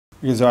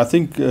Okay, so I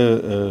think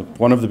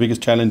one of the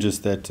biggest challenges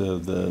that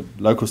the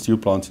local steel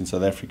plants in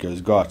South Africa has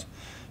got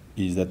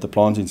is that the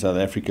plant in South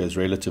Africa is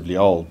relatively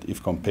old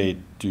if compared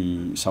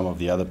to some of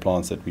the other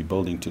plants that we're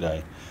building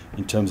today,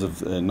 in terms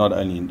of not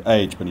only in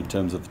age but in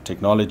terms of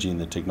technology and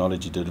the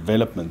technology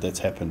development that's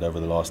happened over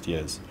the last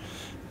years.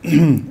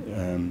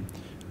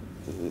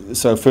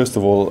 So first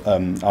of all,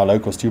 our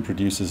local steel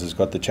producers has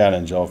got the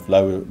challenge of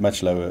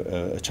much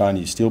lower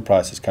Chinese steel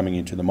prices coming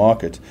into the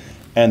market,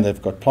 and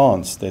they've got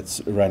plants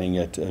that's running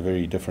at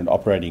very different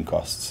operating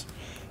costs.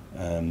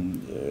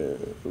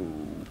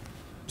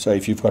 So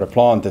if you've got a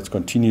plant that's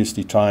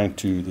continuously trying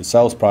to, the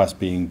sales price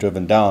being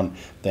driven down,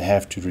 they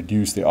have to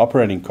reduce their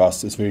operating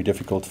costs. It's very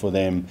difficult for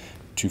them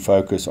to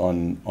focus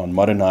on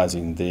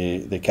modernizing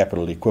their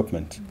capital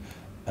equipment.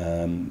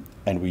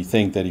 And we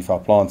think that if our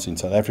plants in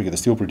South Africa, the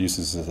steel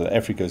producers in South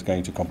Africa, is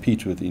going to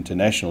compete with the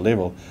international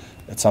level,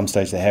 at some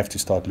stage they have to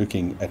start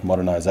looking at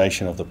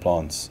modernization of the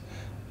plants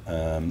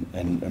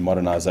and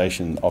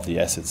modernization of the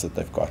assets that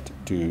they've got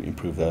to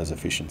improve those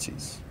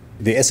efficiencies.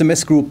 The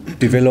SMS group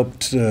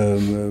developed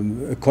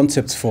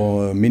concepts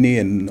for mini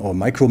or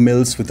micro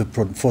mills for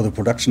the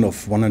production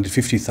of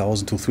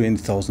 150,000 to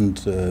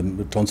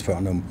 300,000 tons per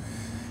annum.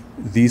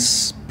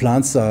 These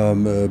plants are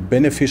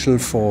beneficial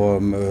for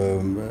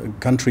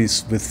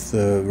countries with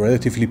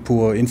relatively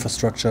poor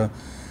infrastructure,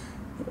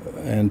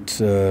 and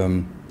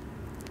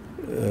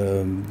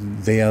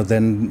they are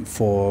then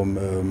for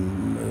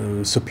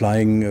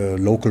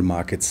supplying local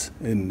markets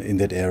in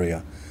that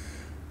area.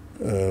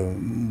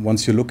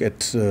 Once you look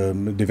at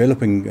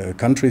developing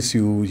countries,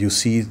 you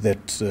see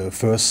that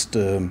first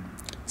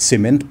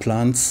cement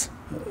plants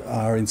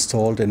are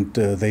installed, and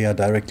they are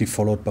directly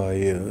followed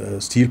by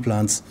steel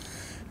plants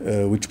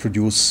which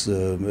produce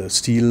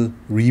steel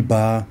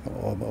rebar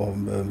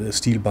or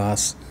steel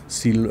bars,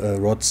 steel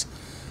rods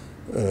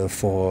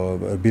for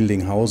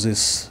building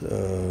houses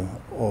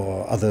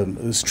or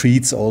other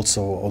streets,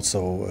 also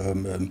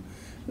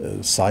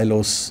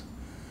silos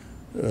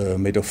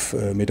made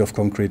of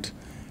concrete.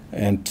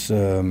 And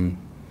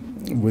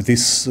with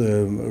this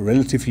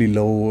relatively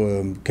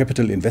low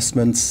capital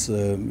investments,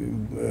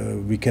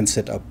 we can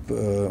set up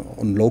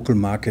on local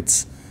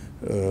markets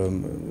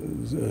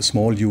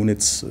small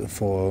units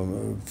for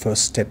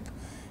first step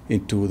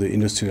into the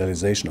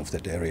industrialization of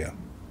that area.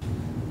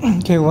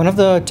 Okay, one of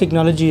the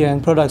technology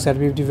and products that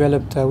we've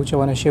developed, which I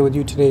want to share with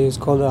you today, is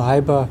called a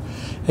Hyper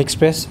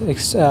Express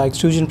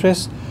extrusion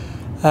press.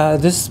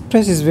 This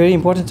press is very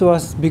important to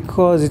us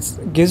because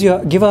it gives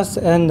us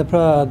and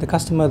the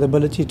customer the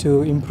ability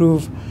to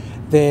improve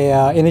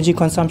their energy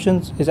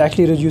consumption. It's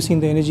actually reducing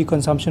the energy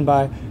consumption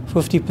by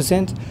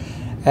 50%,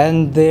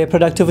 and their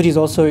productivity is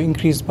also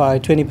increased by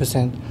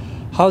 20%.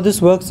 How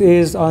this works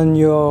is, on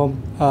your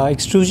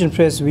extrusion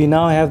press, we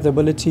now have the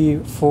ability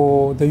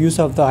for the use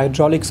of the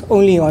hydraulics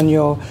only on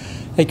your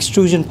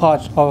extrusion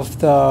part of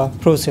the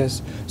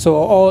process. So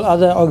all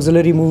other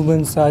auxiliary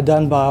movements are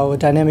done by our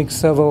dynamic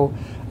servo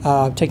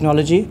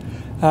technology.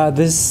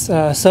 This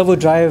servo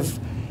drive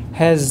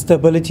has the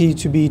ability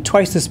to be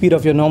twice the speed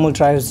of your normal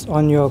drives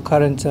on your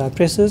current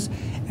presses,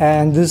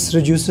 and this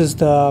reduces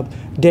the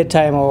dead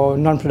time or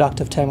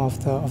non-productive time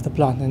of the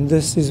plant. And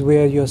this is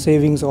where your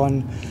savings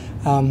on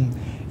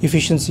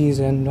efficiencies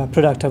and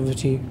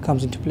productivity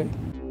comes into play.